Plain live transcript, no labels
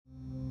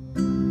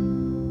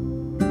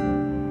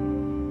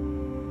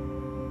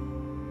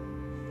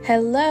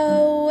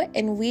Hello,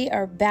 and we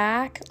are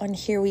back on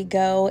Here We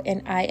Go,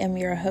 and I am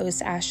your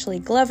host, Ashley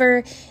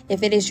Glover.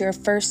 If it is your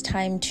first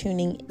time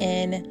tuning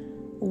in,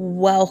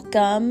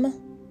 welcome.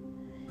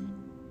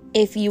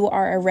 If you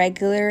are a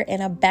regular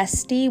and a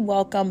bestie,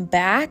 welcome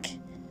back.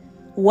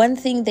 One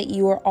thing that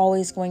you are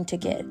always going to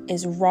get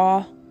is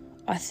raw,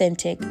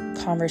 authentic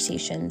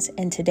conversations,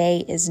 and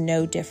today is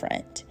no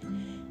different.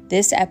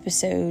 This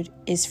episode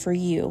is for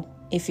you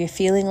if you're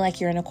feeling like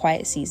you're in a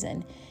quiet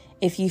season.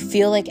 If you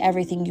feel like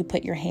everything you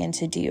put your hand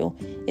to do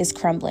is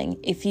crumbling,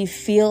 if you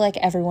feel like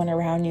everyone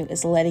around you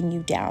is letting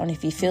you down,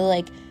 if you feel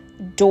like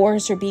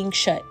doors are being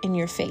shut in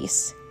your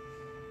face,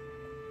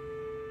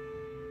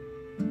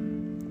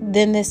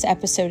 then this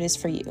episode is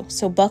for you.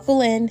 So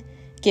buckle in,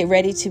 get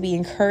ready to be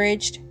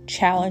encouraged,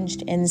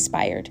 challenged, and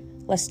inspired.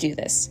 Let's do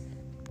this.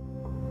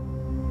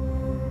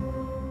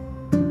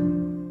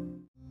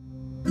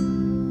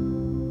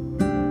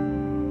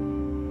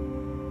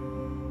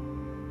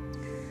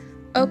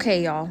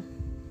 Okay, y'all.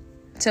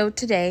 So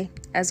today,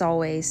 as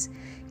always,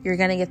 you're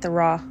going to get the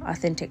raw,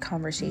 authentic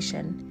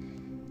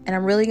conversation. And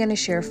I'm really going to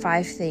share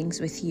 5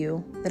 things with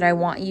you that I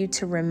want you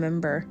to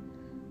remember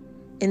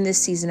in this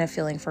season of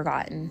feeling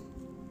forgotten.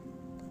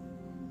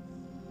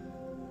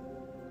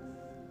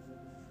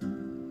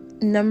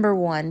 Number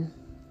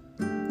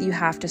 1, you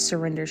have to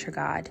surrender to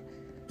God.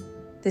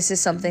 This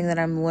is something that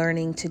I'm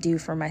learning to do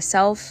for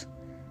myself.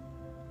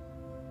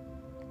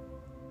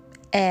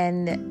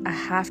 And I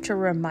have to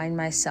remind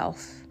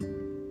myself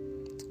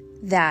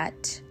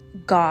that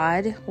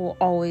God will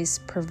always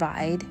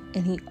provide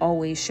and He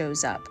always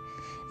shows up.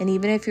 And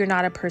even if you're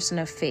not a person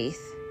of faith,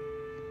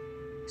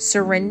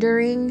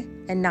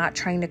 surrendering and not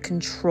trying to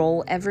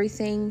control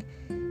everything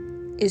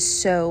is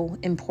so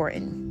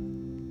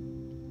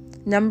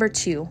important. Number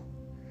 2,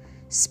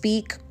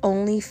 speak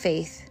only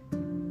faith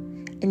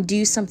and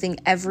do something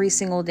every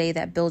single day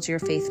that builds your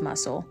faith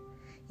muscle.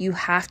 You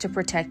have to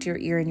protect your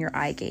ear and your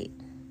eye gate.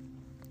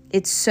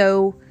 It's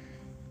so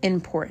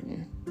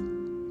important.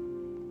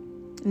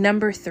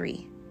 Number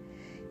 3,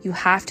 you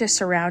have to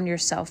surround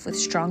yourself with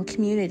strong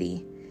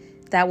community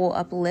that will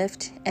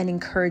uplift and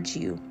encourage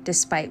you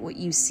despite what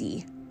you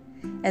see.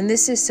 And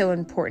this is so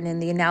important.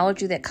 And the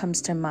analogy that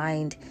comes to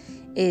mind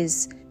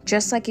is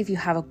just like if you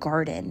have a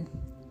garden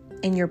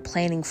and you're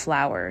planting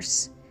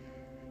flowers,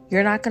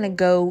 you're not going to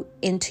go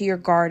into your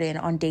garden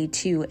on day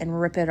 2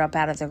 and rip it up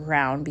out of the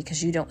ground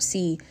because you don't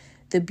see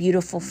the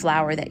beautiful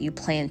flower that you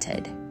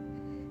planted.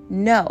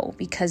 No,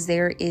 because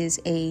there is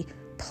a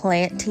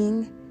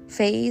planting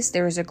phase,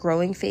 there's a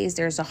growing phase,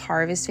 there's a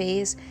harvest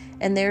phase,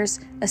 and there's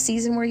a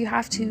season where you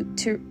have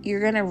you're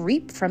going to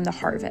reap from the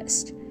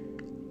harvest.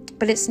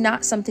 But it's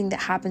not something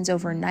that happens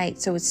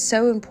overnight. So it's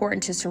so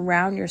important to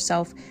surround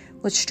yourself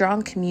with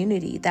strong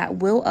community that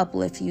will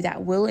uplift you,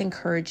 that will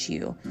encourage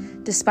you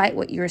despite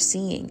what you're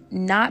seeing,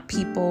 not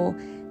people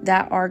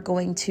that are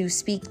going to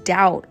speak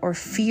doubt or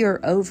fear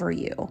over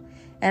you.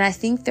 And I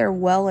think they're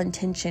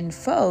well-intentioned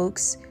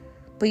folks,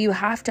 but you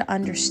have to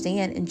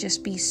understand and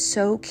just be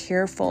so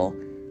careful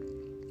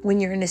when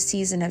you're in a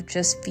season of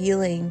just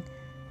feeling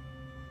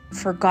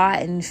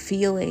forgotten,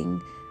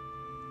 feeling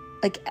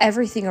like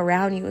everything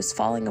around you is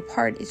falling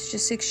apart. It's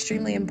just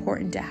extremely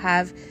important to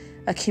have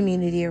a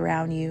community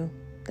around you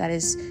that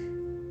is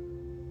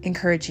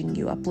encouraging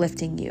you,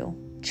 uplifting you,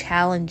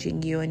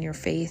 challenging you in your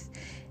faith,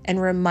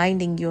 and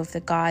reminding you of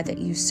the God that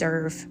you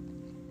serve.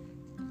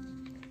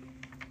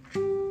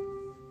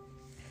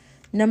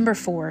 Number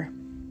 4,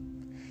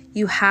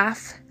 you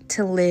have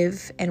to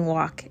live and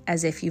walk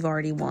as if you've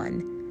already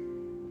won,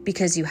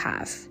 because you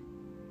have.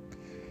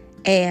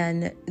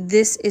 And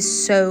this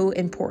is so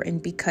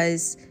important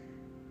because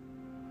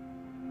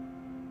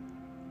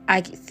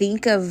I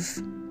think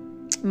of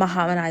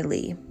Muhammad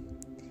Ali,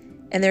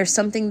 and there's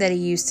something that he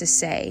used to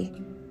say,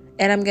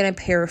 and I'm going to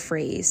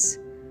paraphrase,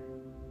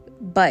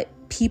 but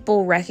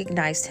people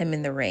recognized him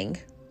in the ring,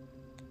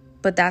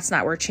 but that's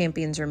not where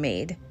champions are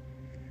made.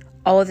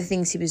 All of the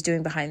things he was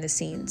doing behind the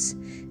scenes,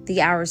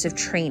 the hours of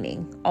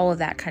training, all of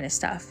that kind of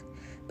stuff.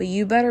 But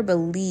you better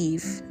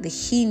believe that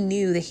he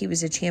knew that he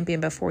was a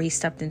champion before he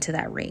stepped into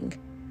that ring.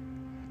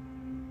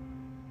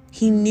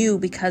 He knew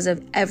because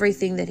of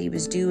everything that he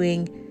was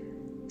doing,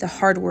 the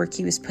hard work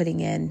he was putting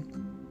in,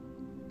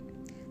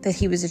 that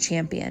he was a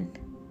champion.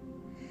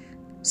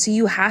 So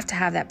you have to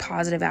have that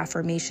positive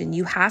affirmation.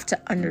 You have to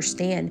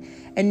understand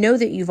and know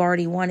that you've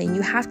already won, and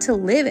you have to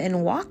live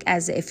and walk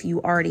as if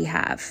you already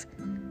have.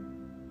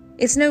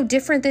 It's no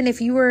different than if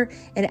you were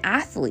an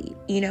athlete,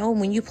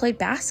 when you played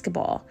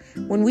basketball.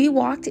 When we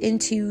walked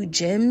into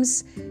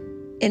gyms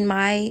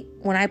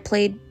when I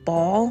played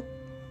ball,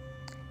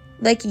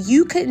 like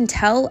you couldn't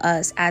tell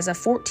us as a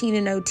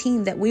 14-0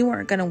 team that we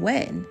weren't going to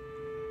win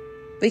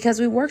because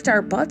we worked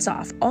our butts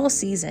off all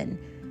season,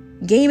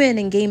 game in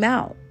and game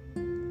out.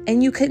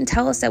 And you couldn't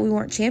tell us that we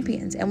weren't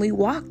champions. And we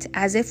walked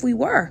as if we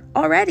were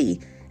already.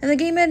 And the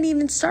game hadn't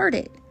even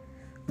started.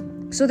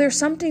 So there's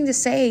something to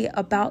say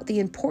about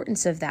the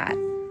importance of that.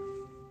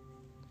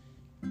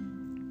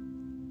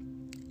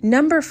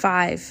 Number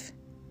 5,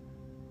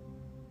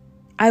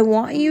 I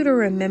want you to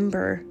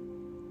remember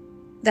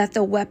that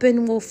the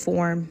weapon will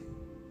form,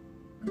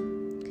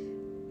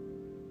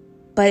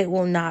 but it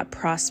will not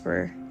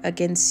prosper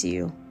against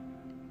you,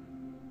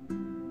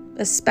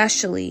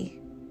 especially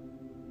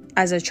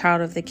as a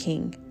child of the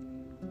King.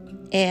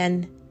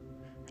 And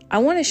I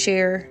want to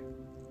share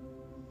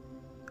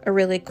a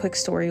really quick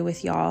story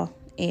with y'all.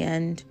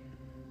 And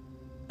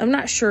I'm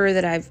not sure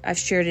that I've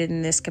shared it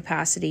in this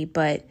capacity,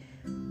 but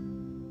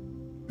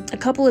a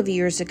couple of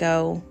years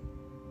ago,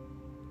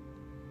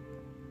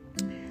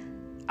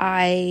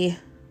 I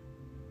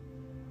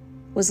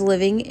was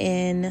living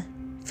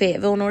in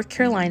Fayetteville, North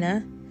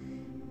Carolina,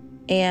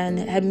 and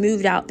had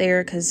moved out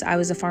there because I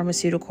was a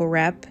pharmaceutical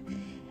rep,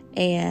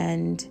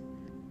 and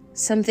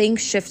some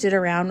things shifted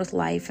around with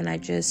life, and I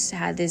just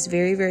had this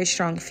very, very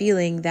strong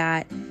feeling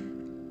that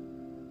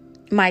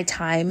my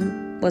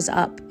time was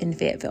up in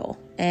Fayetteville.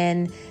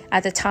 And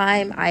at the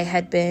time, I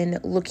had been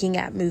looking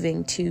at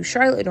moving to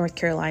Charlotte, North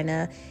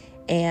Carolina,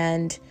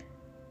 and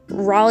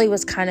Raleigh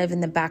was kind of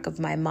in the back of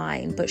my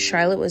mind, but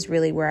Charlotte was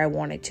really where I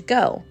wanted to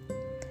go.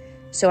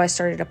 So I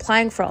started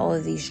applying for all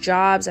of these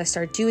jobs. I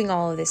started doing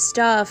all of this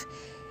stuff,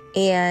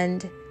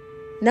 and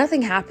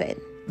nothing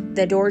happened.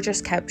 The door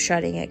just kept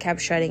shutting. It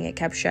kept shutting. It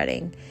kept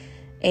shutting.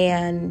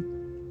 And,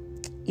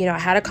 I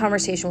had a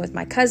conversation with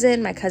my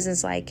cousin. My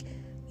cousin's like,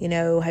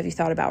 have you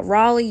thought about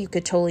Raleigh? You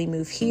could totally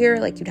move here.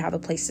 Like, you'd have a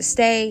place to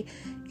stay.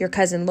 Your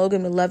cousin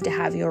Logan would love to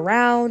have you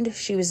around.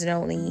 She was an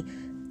only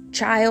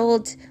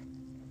child.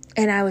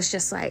 And I was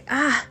just like,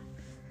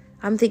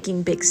 I'm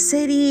thinking big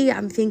city.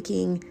 I'm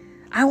thinking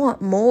I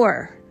want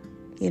more,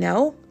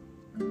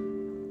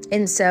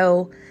 And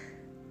so,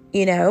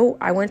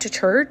 I went to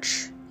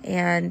church,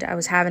 and I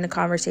was having a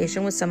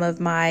conversation with some of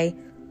my,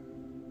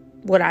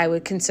 what I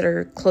would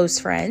consider close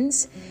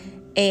friends,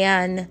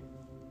 and,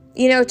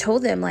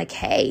 told them like,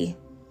 hey,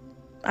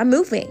 I'm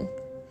moving.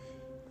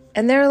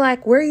 And they're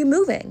like, where are you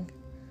moving?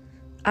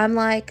 I'm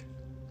like,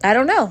 I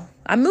don't know.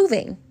 I'm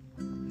moving.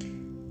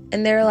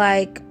 And they're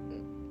like,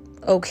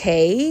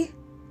 okay.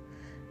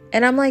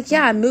 And I'm like,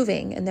 yeah, I'm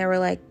moving. And they were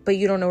like, but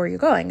you don't know where you're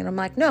going. And I'm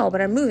like, no,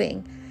 but I'm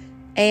moving.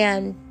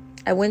 And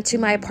I went to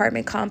my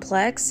apartment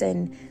complex,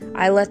 and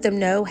I let them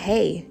know,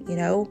 hey, I'm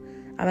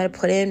going to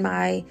put in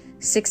my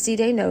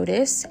 60-day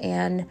notice,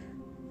 and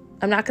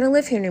I'm not going to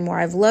live here anymore.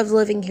 I've loved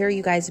living here.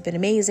 You guys have been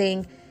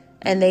amazing.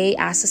 And they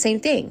asked the same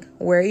thing.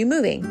 Where are you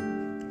moving?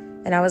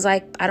 And I was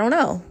like, I don't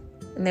know.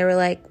 And they were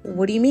like,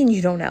 what do you mean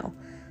you don't know?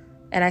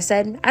 And I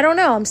said, I don't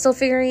know. I'm still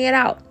figuring it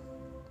out.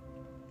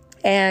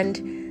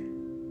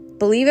 And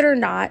believe it or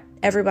not,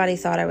 everybody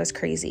thought I was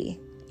crazy.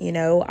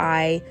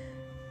 I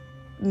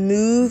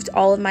moved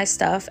all of my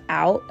stuff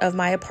out of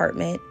my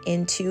apartment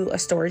into a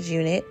storage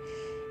unit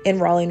in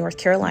Raleigh, North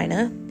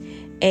Carolina.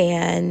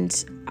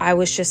 And I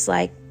was just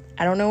like,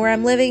 I don't know where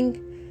I'm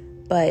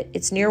living, but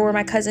it's near where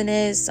my cousin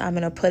is. I'm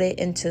going to put it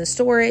into the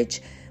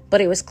storage.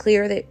 But it was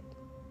clear that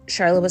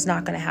Charlotte was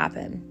not going to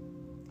happen.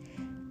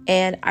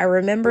 And I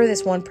remember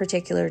this one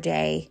particular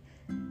day,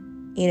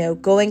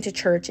 going to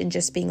church and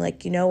just being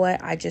like, you know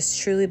what? I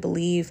just truly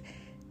believe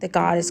that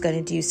God is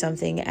going to do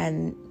something,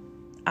 and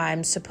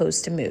I'm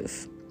supposed to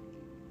move.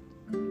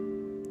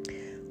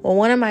 Well,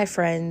 one of my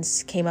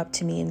friends came up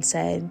to me and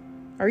said,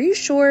 are you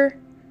sure?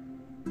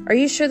 Are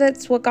you sure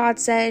that's what God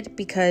said?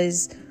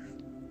 Because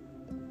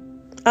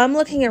I'm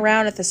looking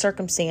around at the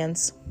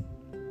circumstance,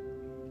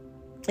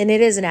 and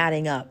it isn't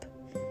adding up.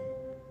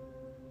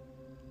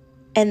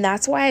 And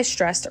that's why I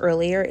stressed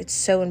earlier, it's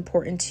so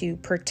important to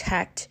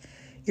protect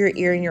your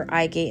ear and your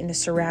eye gate, and to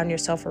surround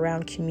yourself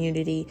around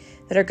community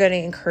that are going to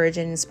encourage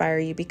and inspire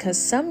you. Because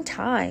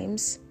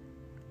sometimes,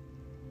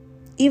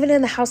 even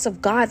in the house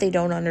of God, they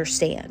don't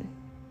understand.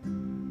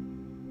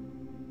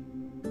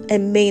 It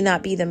may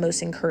not be the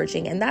most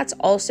encouraging. And that's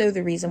also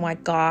the reason why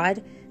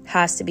God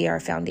has to be our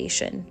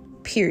foundation,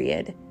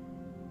 period.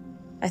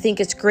 I think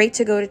it's great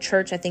to go to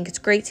church. I think it's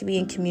great to be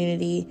in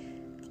community.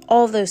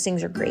 All of those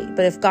things are great.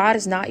 But if God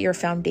is not your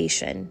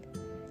foundation,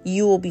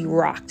 you will be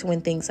rocked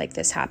when things like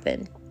this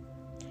happen.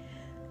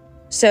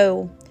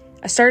 So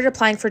I started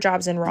applying for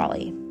jobs in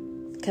Raleigh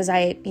because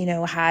I,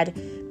 had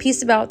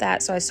peace about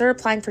that. So I started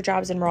applying for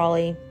jobs in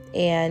Raleigh,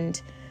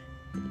 and,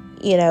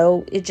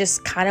 it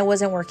just kind of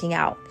wasn't working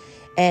out.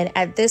 And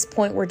at this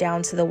point, we're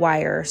down to the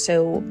wire.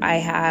 So I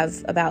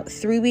have about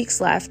 3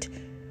 weeks left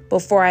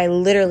before I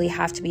literally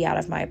have to be out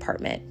of my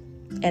apartment.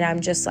 And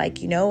I'm just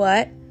like, you know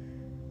what?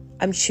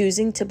 I'm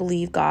choosing to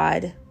believe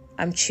God.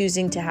 I'm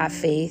choosing to have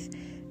faith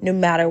no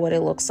matter what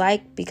it looks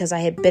like, because I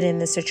had been in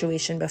this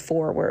situation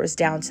before where it was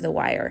down to the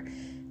wire.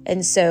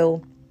 And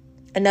so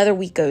another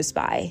week goes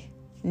by.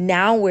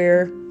 Now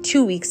we're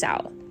 2 weeks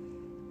out.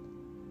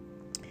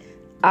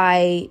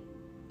 I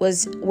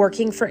was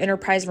working for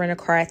Enterprise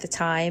Rent-A-Car at the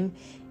time,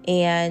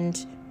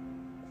 and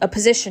a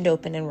position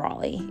opened in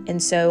Raleigh.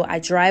 And so I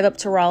drive up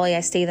to Raleigh.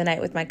 I stay the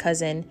night with my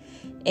cousin,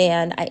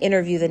 and I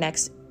interview the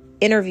next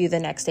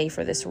day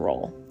for this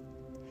role.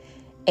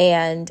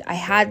 And I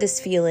had this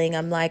feeling,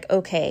 I'm like,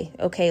 okay,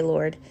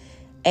 Lord.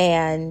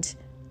 And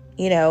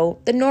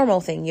the normal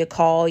thing. You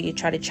call, you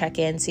try to check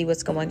in, see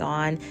what's going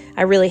on.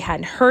 I really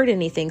hadn't heard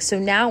anything. So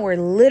now we're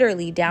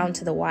literally down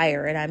to the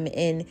wire, and I'm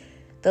in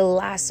the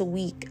last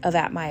week of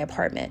at my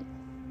apartment.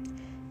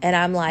 And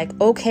I'm like,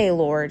 okay,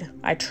 Lord,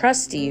 I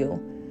trust you,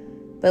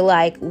 but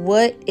like,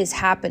 what is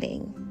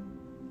happening?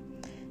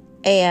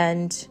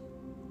 And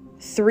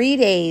 3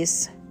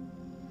 days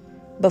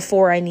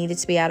before I needed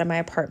to be out of my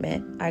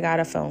apartment, I got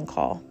a phone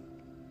call.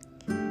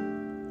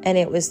 And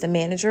it was the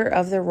manager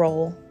of the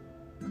role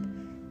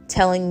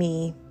telling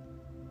me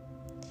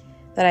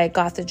that I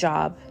got the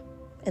job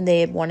and they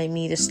had wanted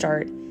me to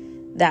start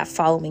that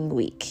following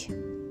week.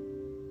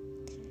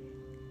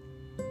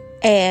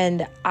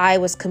 And I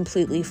was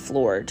completely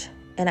floored.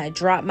 And I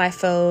dropped my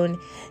phone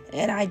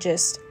and I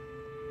just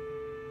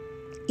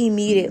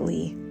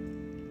immediately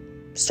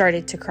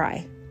started to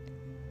cry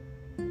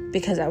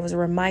because I was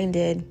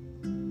reminded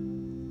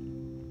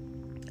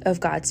of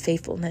God's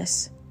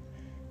faithfulness.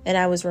 And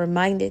I was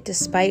reminded,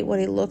 despite what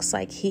it looks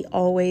like, He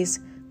always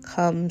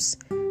comes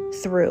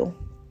through.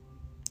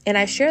 And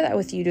I share that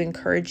with you to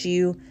encourage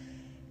you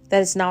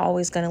that it's not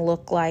always going to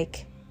look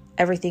like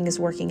everything is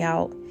working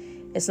out.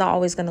 It's not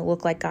always going to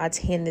look like God's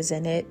hand is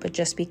in it, but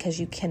just because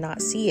you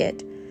cannot see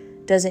it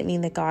doesn't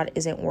mean that God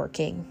isn't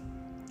working.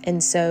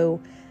 And so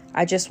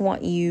I just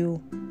want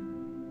you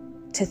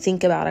to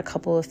think about a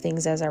couple of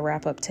things as I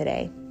wrap up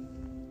today.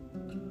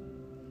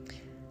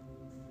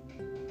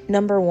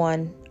 Number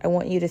one, I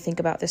want you to think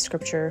about this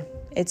scripture.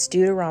 It's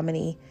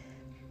Deuteronomy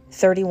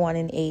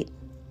 31:8,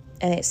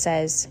 and it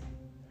says,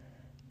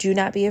 "Do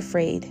not be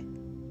afraid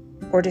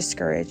or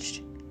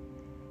discouraged,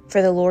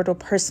 for the Lord will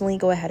personally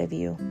go ahead of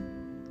you.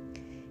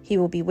 He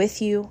will be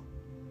with you.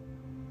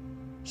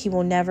 He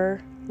will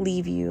never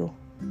leave you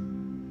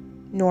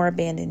nor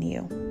abandon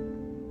you."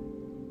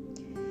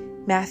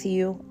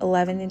 Matthew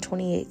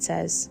 11:28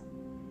 says,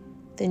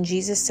 "Then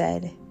Jesus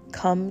said,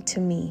 'Come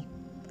to me,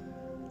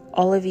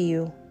 all of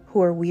you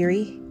who are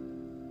weary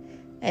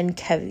and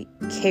carry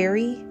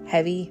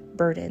heavy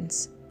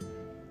burdens,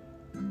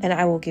 and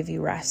I will give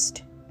you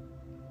rest.'"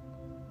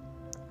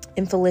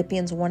 In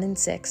Philippians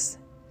 1:6,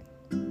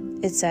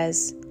 it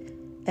says,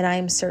 "And I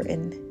am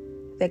certain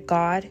that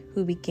God,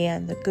 who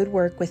began the good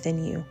work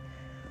within you,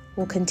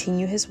 will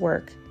continue His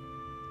work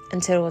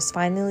until it is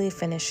finally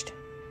finished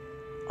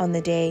on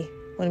the day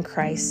when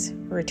Christ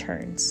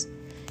returns."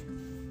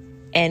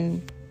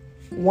 And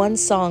one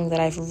song that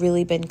I've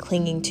really been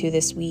clinging to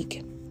this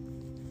week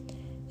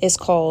is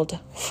called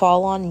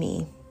 "Fall on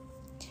Me,"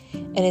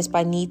 and it's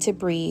by Need to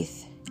Breathe,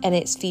 and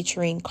it's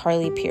featuring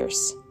Carly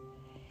Pearce.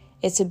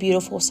 It's a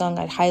beautiful song.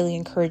 I'd highly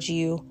encourage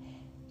you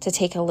to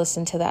take a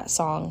listen to that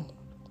song.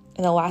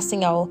 And the last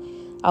thing I'll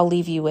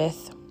leave you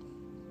with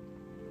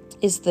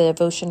is the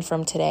devotion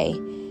from today.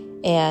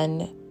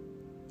 And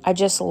I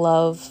just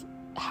love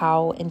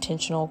how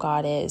intentional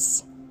God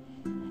is.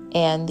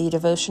 And the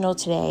devotional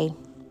today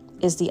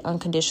is the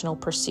unconditional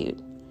pursuit,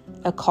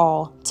 a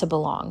call to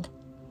belong.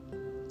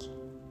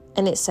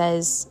 And it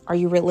says, are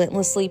you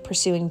relentlessly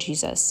pursuing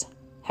Jesus?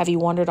 Have you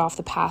wandered off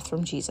the path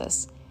from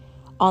Jesus?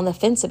 On the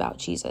fence about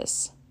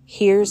Jesus?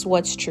 Here's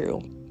what's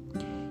true.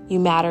 You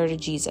matter to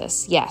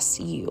Jesus. Yes,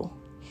 you.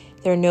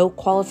 There are no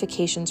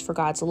qualifications for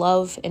God's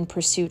love and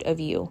pursuit of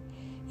you.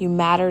 You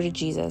matter to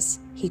Jesus.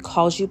 He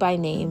calls you by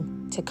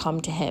name to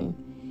come to Him,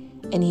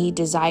 and He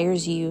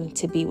desires you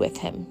to be with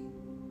Him.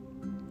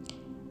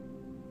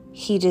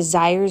 He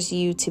desires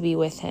you to be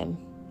with Him.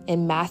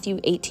 In Matthew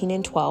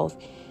 18:12,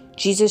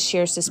 Jesus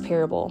shares this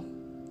parable.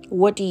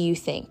 What do you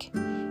think?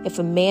 If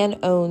a man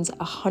owns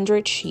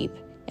 100 sheep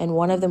and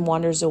one of them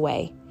wanders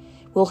away,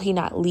 will he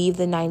not leave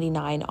the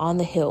 99 on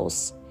the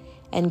hills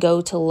and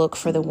go to look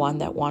for the one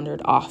that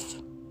wandered off?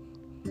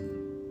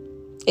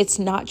 It's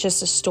not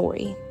just a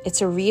story.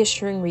 It's a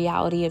reassuring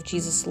reality of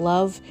Jesus'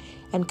 love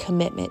and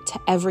commitment to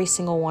every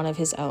single one of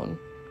His own.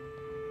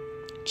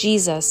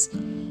 Jesus,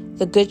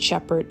 the Good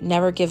Shepherd,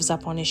 never gives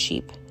up on His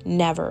sheep.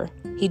 Never.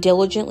 He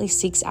diligently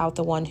seeks out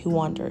the one who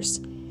wanders.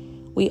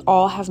 We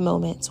all have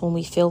moments when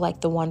we feel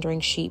like the wandering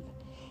sheep.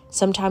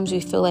 Sometimes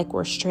we feel like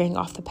we're straying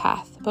off the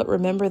path. But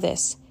remember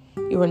this,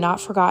 you are not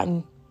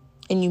forgotten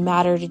and you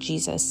matter to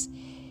Jesus.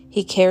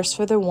 He cares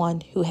for the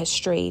one who has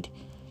strayed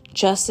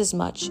just as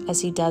much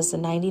as He does the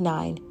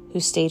 99 who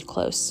stayed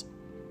close.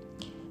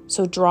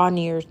 So draw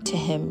near to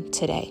Him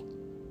today.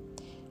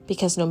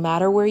 Because no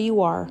matter where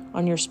you are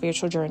on your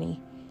spiritual journey,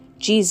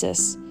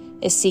 Jesus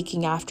is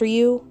seeking after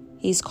you.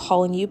 He's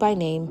calling you by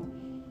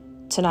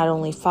name to not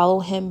only follow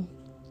Him,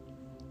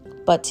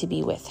 but to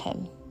be with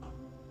Him.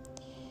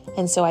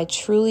 And so I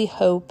truly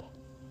hope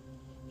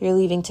you're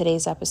leaving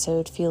today's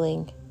episode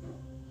feeling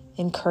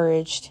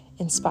encouraged,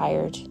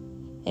 inspired,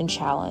 and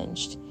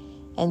challenged.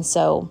 And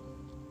so,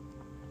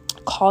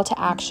 call to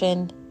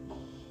action.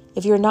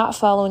 If you're not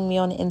following me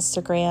on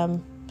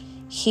Instagram,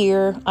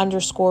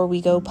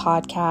 here_we go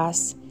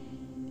podcast,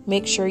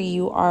 make sure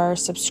you are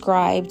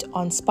subscribed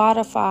on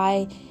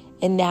Spotify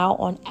and now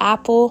on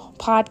Apple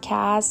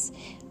Podcasts.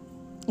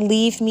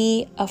 Leave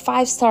me a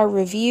 5-star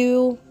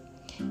review.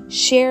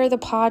 Share the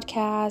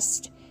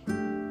podcast.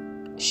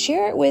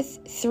 share it with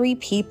 3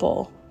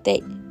 people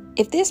that,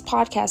 if this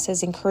podcast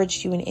has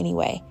encouraged you in any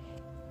way,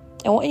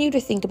 I want you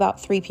to think about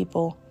 3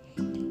 people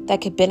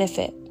that could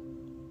benefit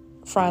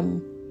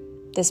from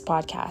this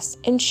podcast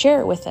and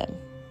share it with them.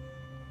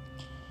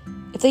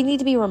 If they need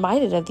to be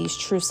reminded of these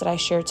truths that I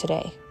shared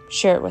today,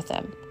 share it with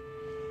them.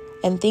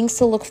 And things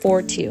to look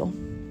forward to.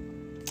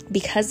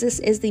 Because this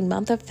is the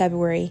month of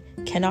February,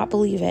 cannot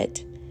believe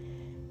it.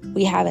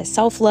 We have a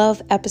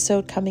self-love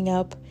episode coming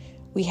up.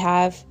 We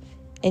have,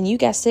 and you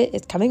guessed it,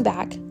 it's coming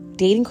back.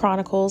 Dating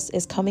Chronicles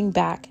is coming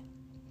back.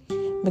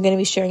 I'm going to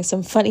be sharing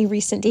some funny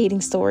recent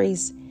dating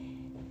stories.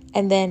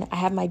 And then I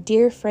have my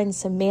dear friend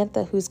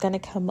Samantha, who's going to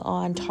come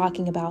on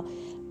talking about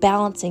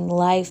balancing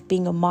life,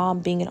 being a mom,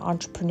 being an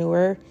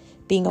entrepreneur,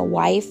 being a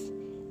wife,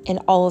 and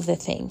all of the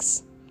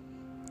things.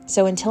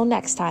 So until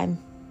next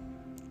time,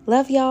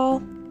 love y'all,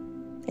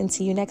 and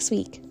see you next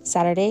week,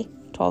 Saturday,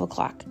 12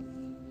 o'clock.